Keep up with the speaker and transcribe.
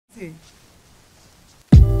Sí.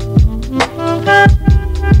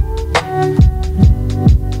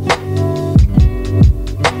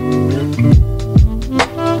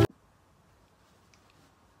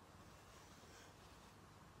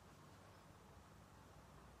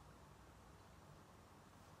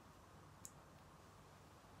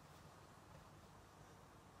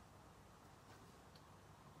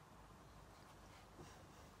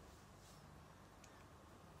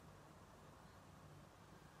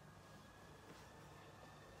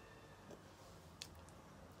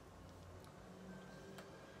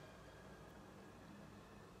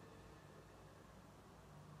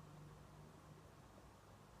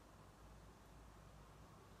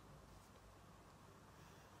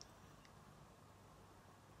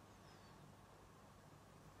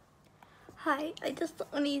 Hi, I just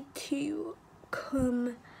wanted to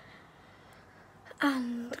come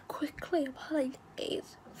and quickly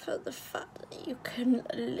apologise for the fact that you can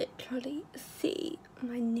literally see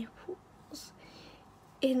my nipples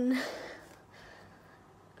in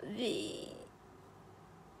the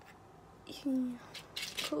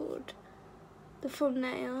called the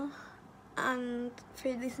thumbnail and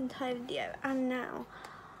through this entire video, and now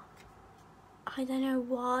I don't know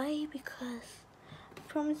why, because I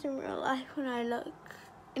promise in real life when I look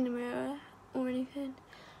in the mirror or anything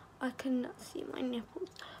I cannot see my nipples,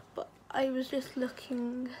 but I was just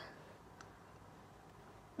looking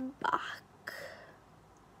back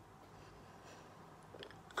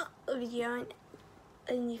at the video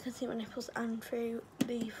and you can see my nipples and through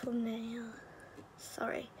the thumbnail,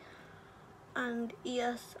 sorry. And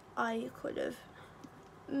yes, I could have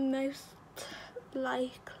most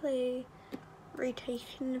likely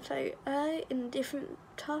retaken the photo in a different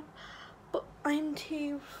top, but I'm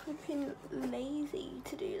too flipping lazy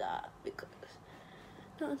to do that because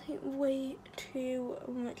that takes way too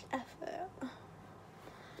much effort.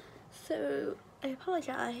 So I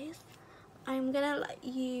apologise. I'm gonna let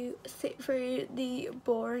you sit through the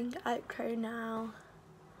boring outro now.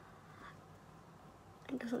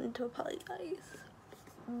 I just wanted to apologise.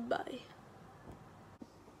 Bye.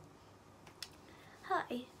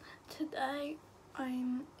 Hi, today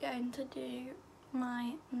I'm going to do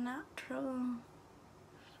my natural,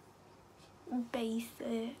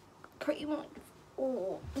 basic, pretty much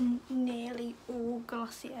all, nearly all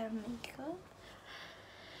Glossier makeup.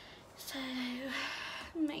 So,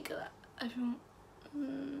 makeup that I've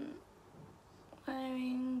been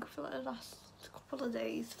wearing for like the last couple of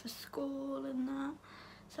days for school and that.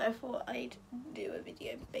 So I thought I'd do a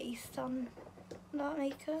video based on that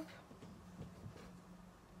makeup.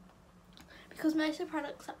 Because most of the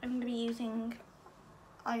products that I'm going to be using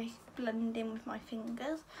I blend in with my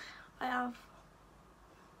fingers. I have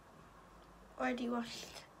already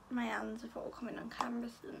washed my hands before coming on camera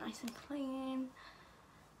so they're nice and clean,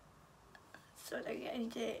 so I don't get any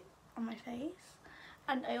dirt on my face.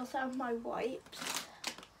 And I also have my wipes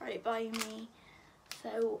right by me,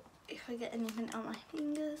 so if I get anything on my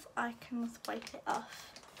fingers I can just wipe it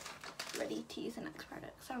off, ready to use the next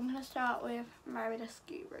product. So I'm going to start with Married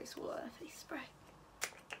Rescue Rose Water Face Spray.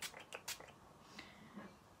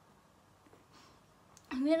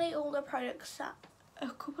 Nearly all the products that, a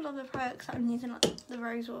couple of the products that I'm using, like the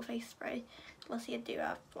Rose Water Face Spray, Glossier do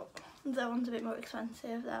have, but that one's a bit more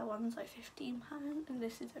expensive. That one's like £15 and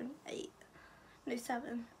this is only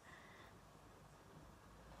 £7.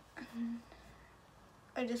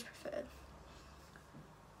 I just prefer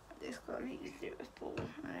this one. I used it before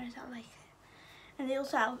and I don't like it. And they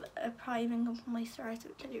also have a priming and moisturiser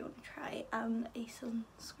which I do want to try, and a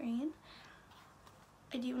sunscreen.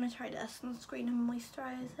 I do want to try the sunscreen and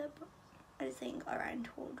moisturiser, but I just ain't got around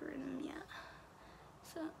to ordering them yet.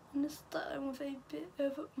 So I'm just starting with a bit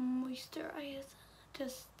of moisturiser,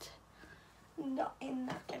 just not in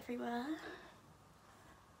that everywhere.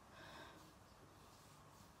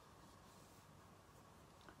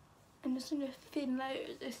 I'm just going to thin layer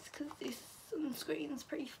this because this sunscreen is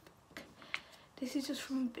pretty thick. This is just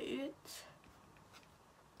from Boots.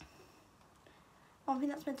 One thing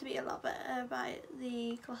that's meant to be a lot better about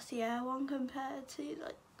the Glossier one compared to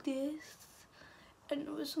like this and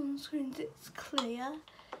other sunscreens, it's clear,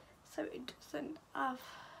 so it doesn't have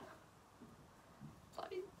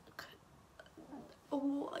like a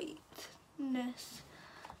whiteness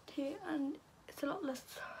to it, and it's a lot less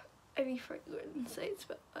heavy fragrance, so it's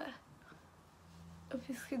better.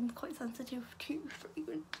 Obviously skin's quite sensitive to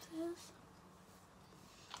fragrances.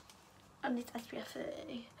 And it's SPF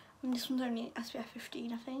 30. And this one's only SPF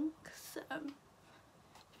 15 I think, so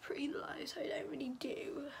it's pretty low, so I don't really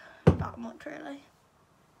do that much really.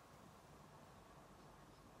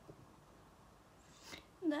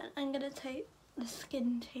 And then I'm going to take the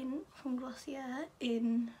skin tint from Glossier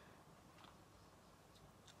in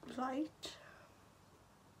Light.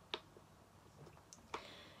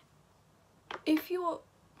 If you're,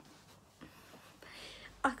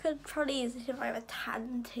 I could probably use it if I have a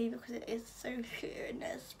tan too, because it is so sheer and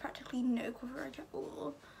there's practically no coverage at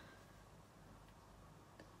all.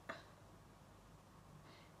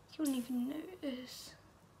 You wouldn't even notice.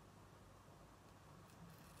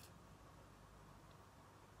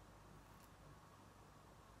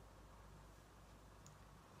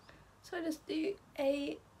 So I just do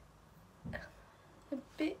a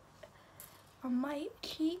bit on my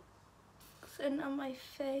cheeks and on my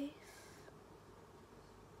face.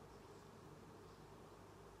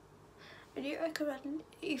 I do recommend,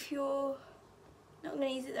 if you're not going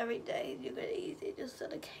to use it every day, you're going to use it just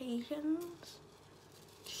on occasions.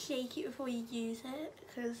 Shake it before you use it,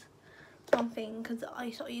 because one thing, because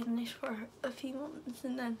I started using this for a few months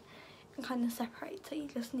and then it kind of separates, so you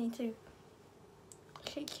just need to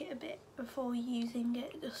shake it a bit before using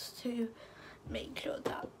it, just to make sure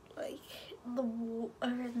that like the water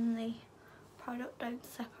and the product don't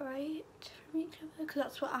separate from each other, because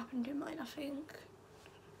that's what happened in mine, I think.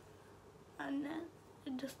 And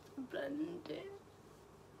then just blend it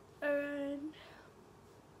around.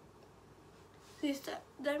 These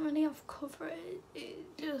don't really have coverage,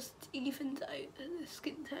 it just evens out the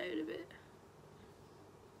skin tone a bit.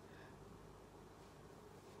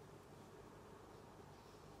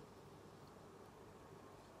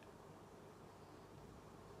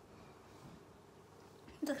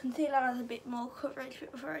 The concealer has a bit more coverage,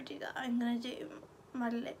 but before I do that I'm going to do my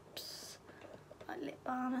lips, like lip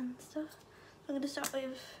balm and stuff. I'm going to start with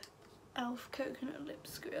e.l.f. Coconut Lip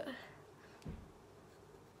Screwer.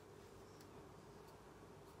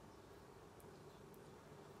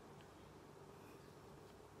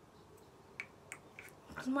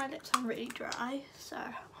 Because my lips are really dry, so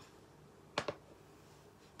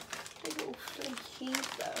they're all flaky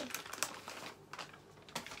though.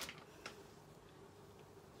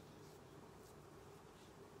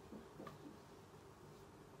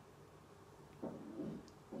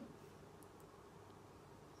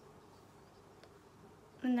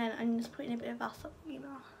 And then I'm just putting a bit of Vaseline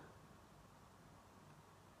on.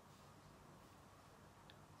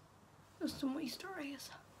 Just to moisturise.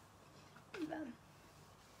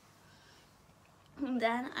 And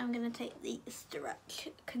then I'm going to take the Stretch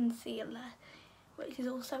Concealer, which is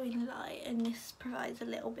also in Light, and this provides a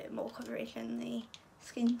little bit more coverage than the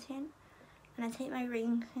skin tint. And I take my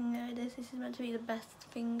ring finger. This is meant to be the best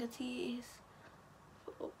finger to use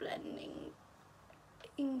for blending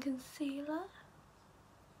in concealer.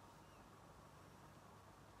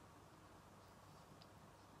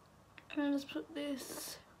 And I just put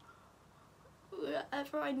this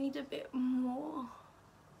wherever I need a bit more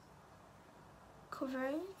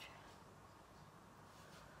coverage.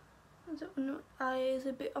 I don't know, eyes,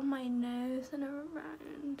 a bit on my nose and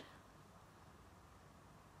around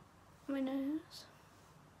my nose.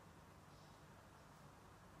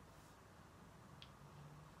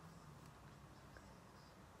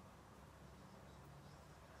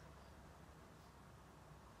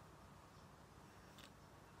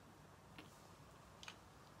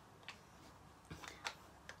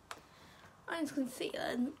 Mine's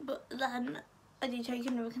concealer, but then I do take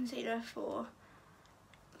another concealer for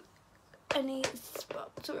any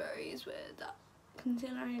spots or areas where that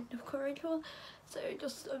concealer I need enough coverage for. So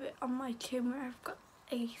just a bit on my chin where I've got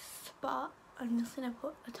a spot, I'm just going to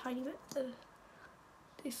put a tiny bit of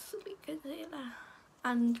this sweet concealer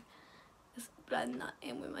and just blend that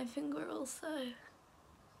in with my finger also.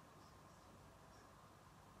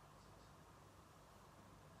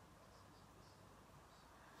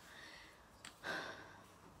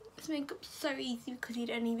 This makeup's so easy because you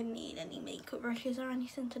don't even need any makeup brushes or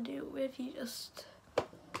anything to do it with, you just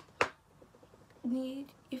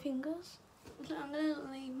need your fingers. So I'm going to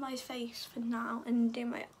leave my face for now and do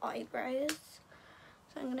my eyebrows.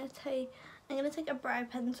 So I'm going to take a brow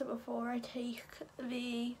pencil before I take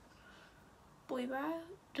the boy brow,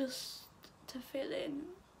 just to fill in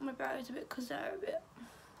my brows a bit because they're a bit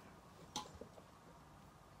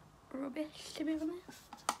rubbish, to be honest.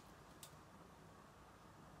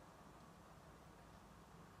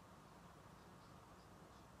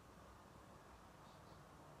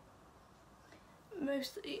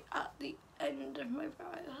 Mostly at the end of my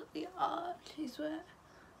brow, at the arch, is where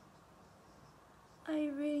I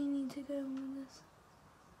really need to go with this.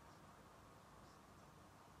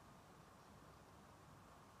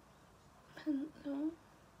 Pencil.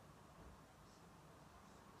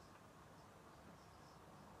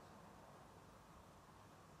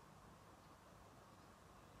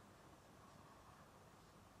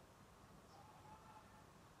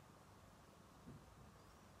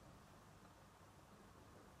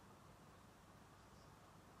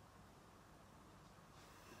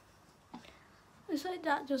 It's like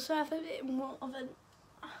that, just so I have a bit more of an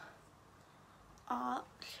arch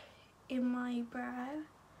in my brow.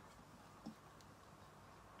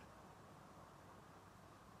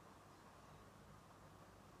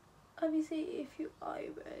 Obviously, if your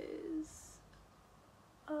eyebrows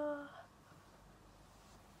are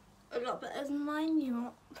a lot better than mine,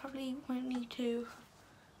 you probably won't need to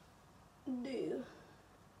do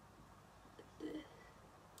this.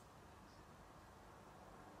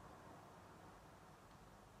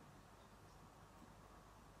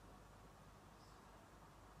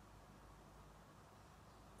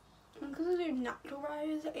 Because I do natural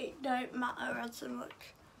brows, it don't matter as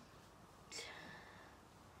much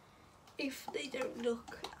if they don't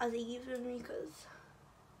look as even, because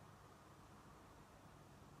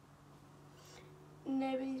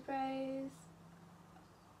nobody's brows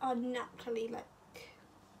are naturally like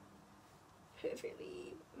perfectly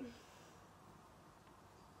even.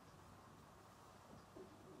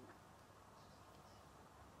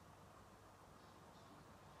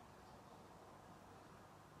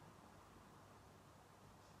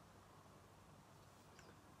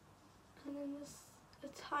 And then there's a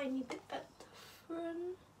tiny bit at the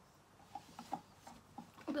front,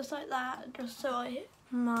 just like that, just so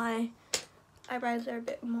my eyebrows are a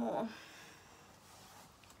bit more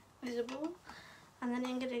visible. And then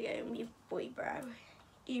I'm gonna go with boy brow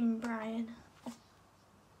in Brian.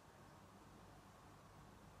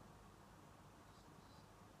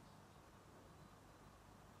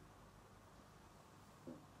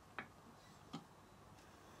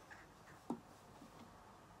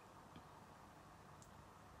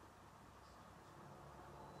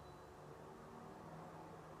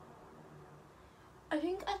 I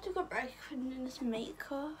think I took a break from doing this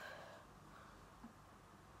makeup,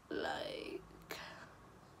 like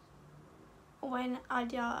when I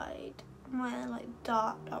dyed my like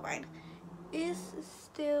dark brown. It is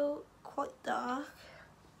still quite dark,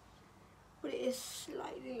 but it is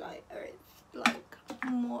slightly lighter. It's like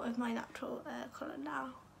more of my natural colour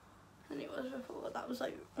now than it was before. That was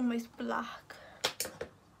like almost black,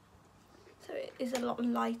 so it is a lot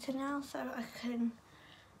lighter now, so I can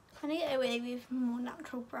kind of get away with more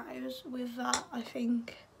natural brows with that, I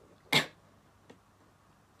think.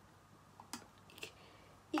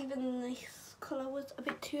 Even this colour was a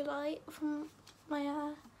bit too light from my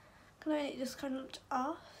hair colour, and it just kind of looked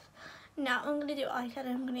off. Now I'm going to do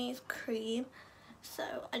eyeshadow. I'm going to use cream, so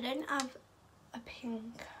I don't have a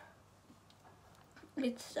pink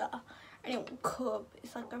lid star, and it will come,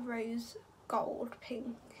 it's like a rose gold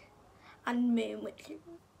pink, and moon, which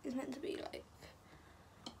is meant to be like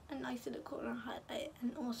a nice little corner highlight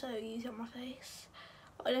and also use it on my face.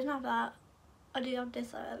 But I don't have that. I do have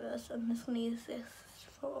this however, so I'm just going to use this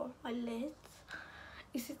for my lids.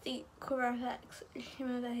 This is the ColourFX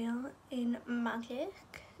Shimmer Veil in Magic.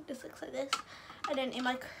 It just looks like this. And then in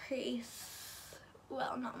my crease,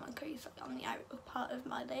 well not my crease, like on the outer part of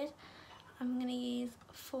my lid, I'm going to use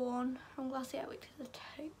Fawn from Glossier, which is a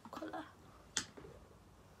taupe colour.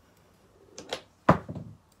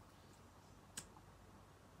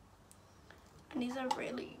 And these are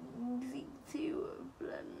really easy to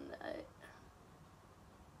blend out.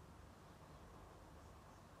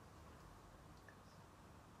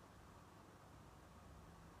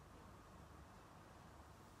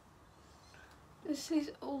 This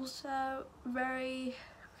is also very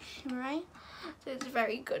shimmery, so it's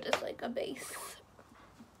very good as like a base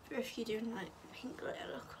for if you're doing like pink glitter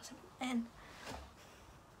look or something.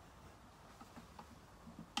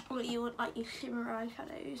 Or you want like your shimmer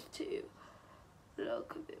eyeshadows to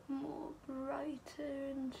look a bit more brighter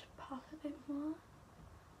and pop a bit more.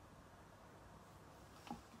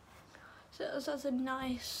 So it also has a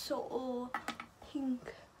nice sort of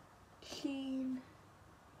pink sheen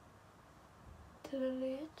to the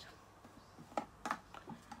lid.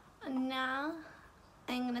 And now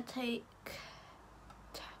I'm going to take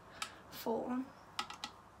Fawn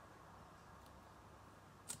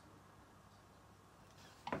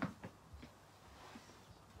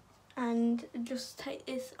and just take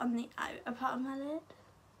this on the outer part of my lid.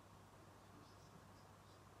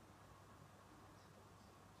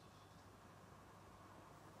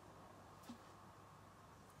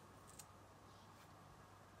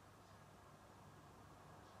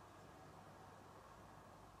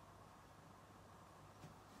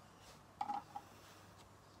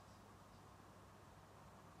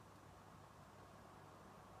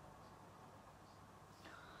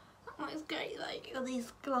 It's great, like all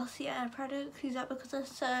these Glossier products, is that because they're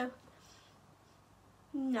so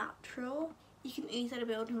natural, you can easily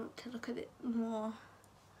build them up to look a bit more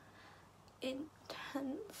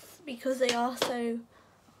intense because they are so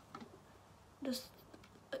just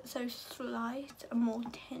so slight and more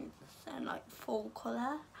tints than like full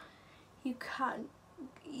colour, you can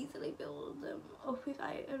easily build them up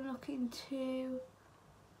without them looking too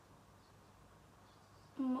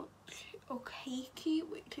much or cakey,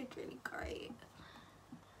 which is really great.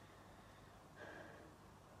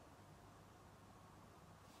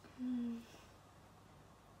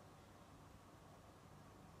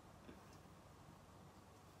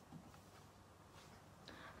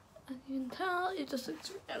 As you can tell, it just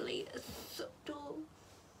looks really subtle.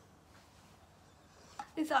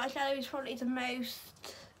 This eyeshadow is probably the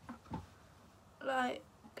most like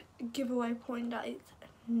giveaway point that it's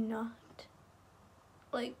not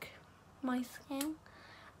like my skin.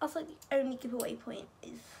 That's like the only giveaway point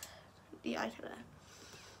is the eyeshadow.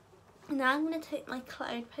 Now I'm going to take my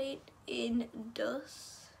cloud paint in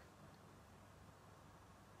Dust.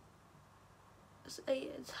 It's a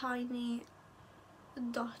tiny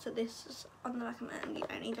dot of this on the back of my hand. You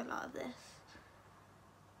don't need a lot of this.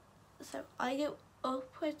 So I go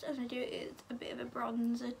upwards and I do it with a bit of a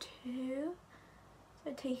bronzer too. So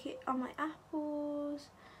I take it on my apples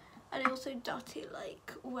and I also dot it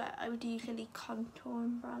like where I would usually contour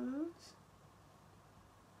and bronze.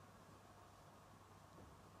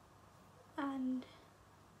 And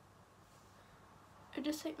I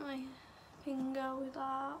just take my finger with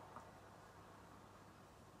that.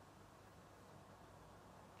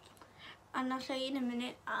 And I'll show you in a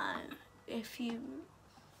minute if you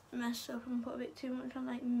mess up and put a bit too much on,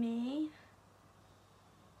 like me,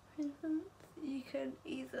 for instance, you can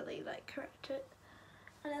easily like correct it.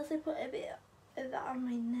 And I also put a bit of that on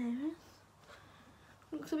my nose.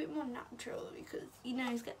 Looks a bit more natural because your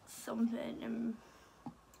nose gets something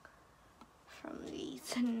from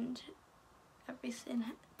these and everything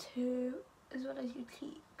too, as well as your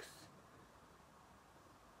cheeks.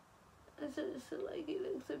 And so it's like it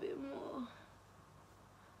looks a bit more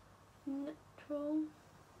natural.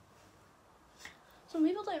 Some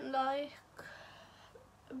people don't like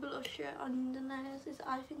blusher on the nose.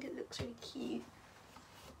 I think it looks really cute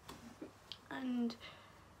and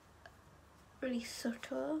really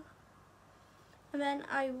subtle. And then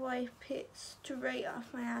I wipe it straight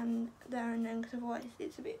off my hand there and then, because otherwise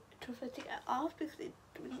it's a bit tougher to get off because it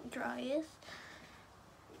doesn't dries.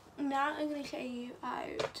 Now I'm going to show you how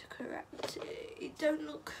to correct it. It don't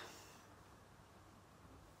look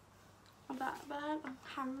that bad on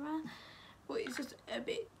camera, but it's just a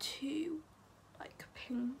bit too like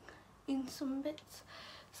pink in some bits.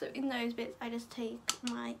 So in those bits I just take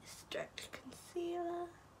my stretch concealer.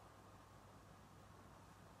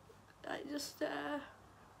 I just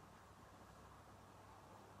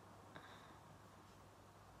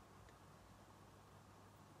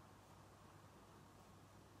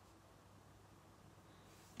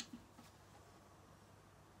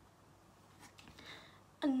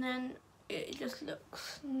and then it just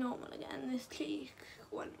looks normal again. This cheek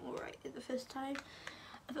went alright the first time.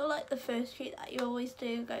 I feel like the first cheek that you always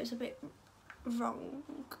do goes a bit wrong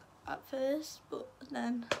at first, but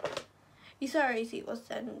then it's so easy it was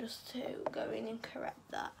then just to go in and correct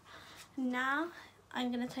that. Now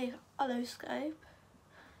I'm going to take Holoscope,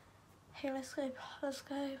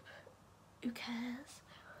 Holoscope, who cares,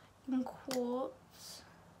 in Quartz.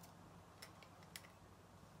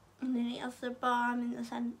 And then it has the balm in the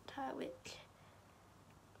centre, which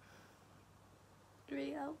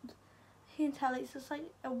really helps. You can tell it's just like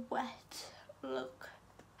a wet look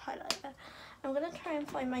highlighter. I'm going to try and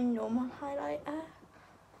find my normal highlighter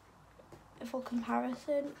for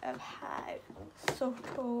comparison of how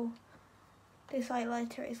subtle this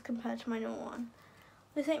highlighter is compared to my normal one.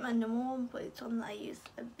 This ain't my normal one, but it's one that I use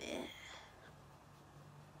a bit.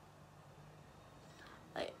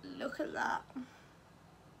 Like, look at that.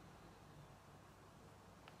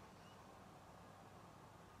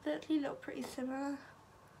 They actually look pretty similar.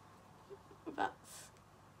 That's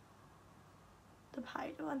the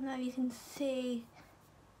powder one. Now you can see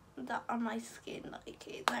that on my skin, like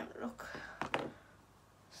it don't look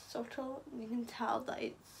subtle. You can tell that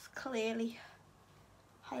it's clearly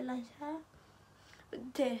highlighter.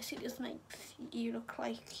 But this, it just makes you look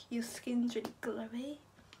like your skin's really glowy.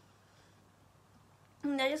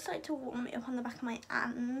 And I just like to warm it up on the back of my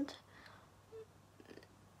hand,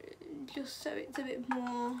 just so it's a bit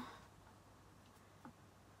more,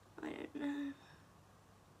 I don't know,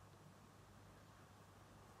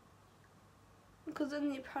 because then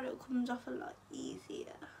the product comes off a lot easier.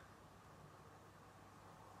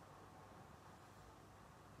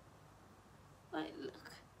 Like,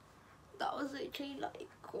 look, that was literally like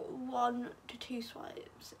 1 to 2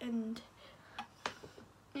 swipes and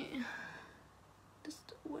yeah,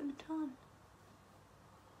 just went on.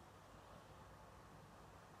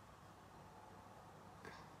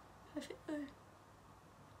 think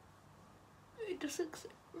it just looks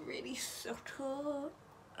really subtle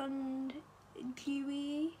and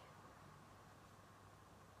dewy.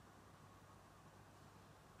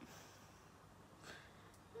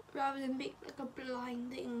 Rather than being like a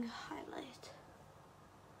blinding highlight.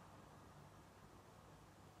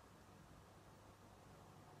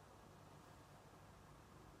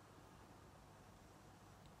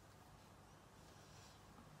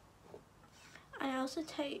 I also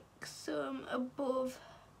take some above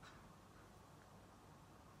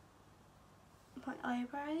my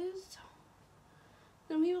eyebrows.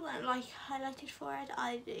 Some people don't like highlighted forehead,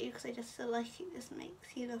 I do, because I just feel like it just makes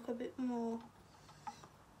you look a bit more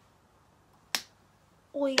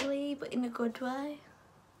oily, but in a good way.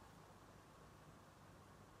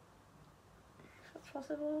 If that's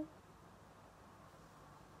possible.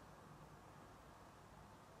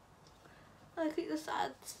 I think this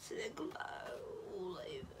adds to the glow all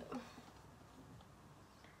over.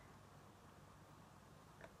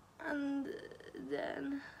 And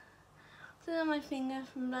then my finger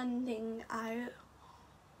from blending out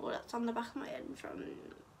all that's on the back of my head from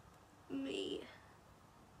me.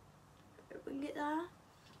 Bring it there.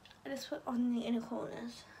 I just put on the inner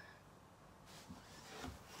corners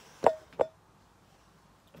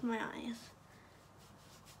of my eyes.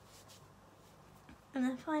 And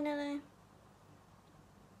then finally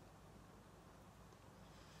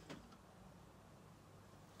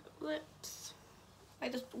lips. I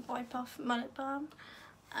just wipe off my lip balm,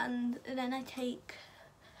 and then I take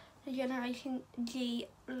the Generation G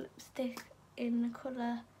lipstick in the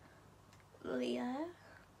colour Leo.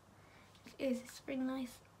 It is this really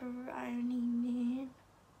nice browny nude.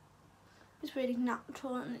 It's really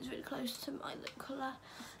natural and it's really close to my lip colour,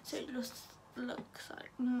 so it just looks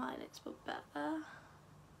like my lips but better.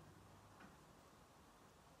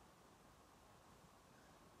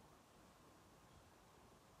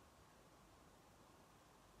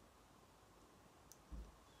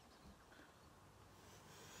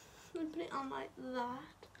 I put it on like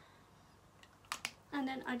that, and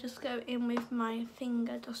then I just go in with my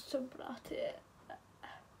finger just to blot it.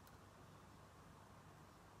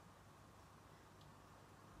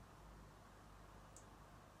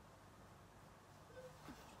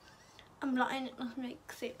 And blotting it just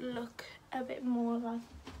makes it look a bit more like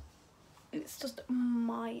it's just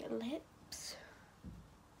my lips.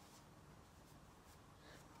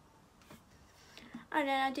 And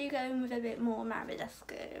then I do go in with a bit more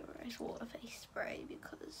Maridesco water face spray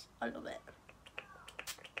because I love it.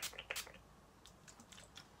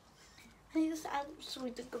 And it just adds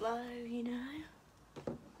with the glow, you know.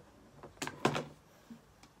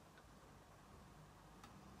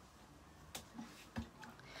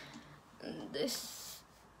 And this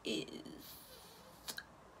is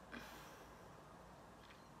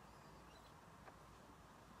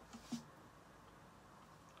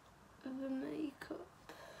the makeup.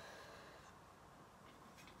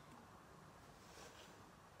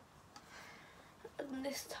 And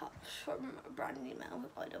this top's from Brandy Melville,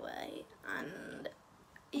 by the way. And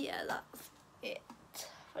yeah, that's it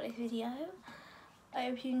for this video. I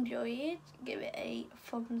hope you enjoyed. Give it a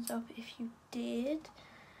thumbs up if you did,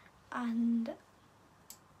 and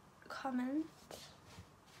comment.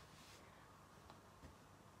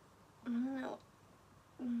 No,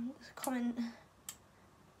 comment.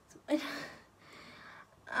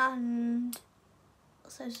 And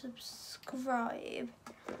also subscribe,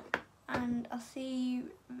 and I'll see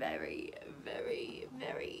you very, very,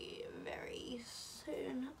 very, very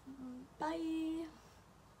soon. Bye.